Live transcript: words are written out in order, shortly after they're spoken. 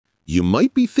You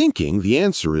might be thinking the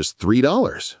answer is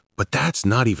 $3, but that's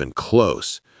not even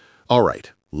close. All right,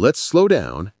 let's slow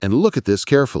down and look at this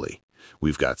carefully.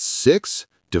 We've got 6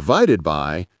 divided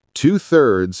by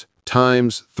 2/3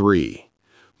 times 3.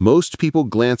 Most people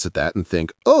glance at that and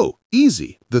think, oh,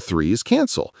 easy, the 3's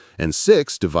cancel, and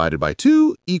 6 divided by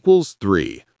 2 equals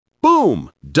 3.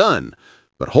 Boom, done.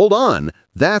 But hold on,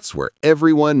 that's where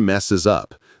everyone messes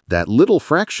up. That little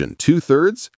fraction,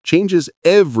 2/3, changes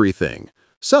everything.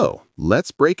 So let's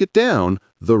break it down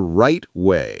the right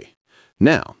way.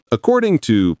 Now, according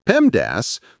to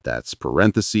PEMDAS, that's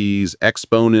parentheses,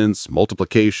 exponents,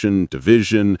 multiplication,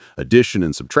 division, addition,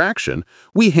 and subtraction,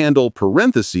 we handle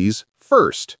parentheses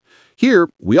first. Here,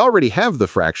 we already have the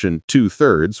fraction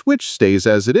 2/3, which stays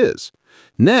as it is.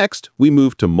 Next, we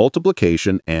move to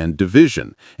multiplication and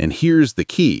division. And here's the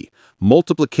key.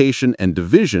 Multiplication and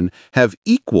division have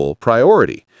equal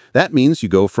priority. That means you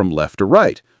go from left to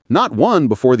right, not one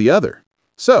before the other.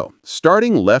 So,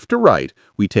 starting left to right,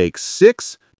 we take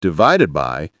 6 divided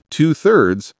by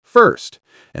 2/3 first.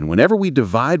 And whenever we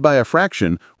divide by a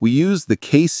fraction, we use the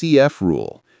KCF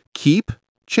rule. Keep,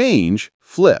 change,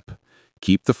 flip.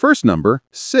 Keep the first number,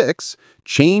 6,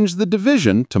 change the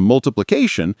division to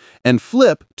multiplication, and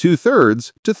flip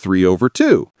 2/3 to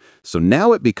 3/2. So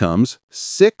now it becomes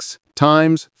 6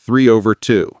 times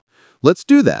 3/2. Let's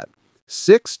do that.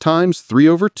 6 times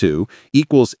 3/2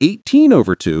 equals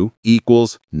 18/2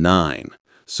 equals 9.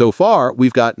 So far,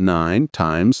 we've got 9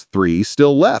 times 3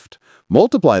 still left.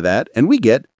 Multiply that, and we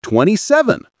get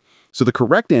 27. So the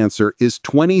correct answer is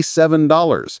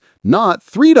 $27, not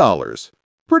 $3.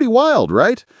 Pretty wild,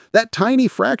 right? That tiny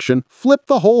fraction flipped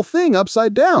the whole thing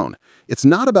upside down. It's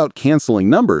not about canceling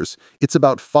numbers, it's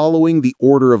about following the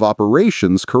order of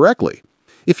operations correctly.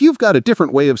 If you've got a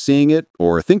different way of seeing it,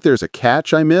 or think there's a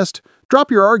catch I missed, drop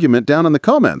your argument down in the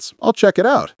comments. I'll check it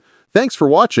out. Thanks for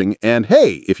watching, and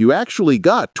hey, if you actually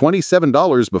got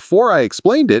 $27 before I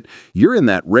explained it, you're in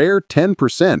that rare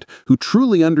 10% who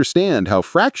truly understand how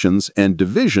fractions and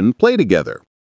division play together.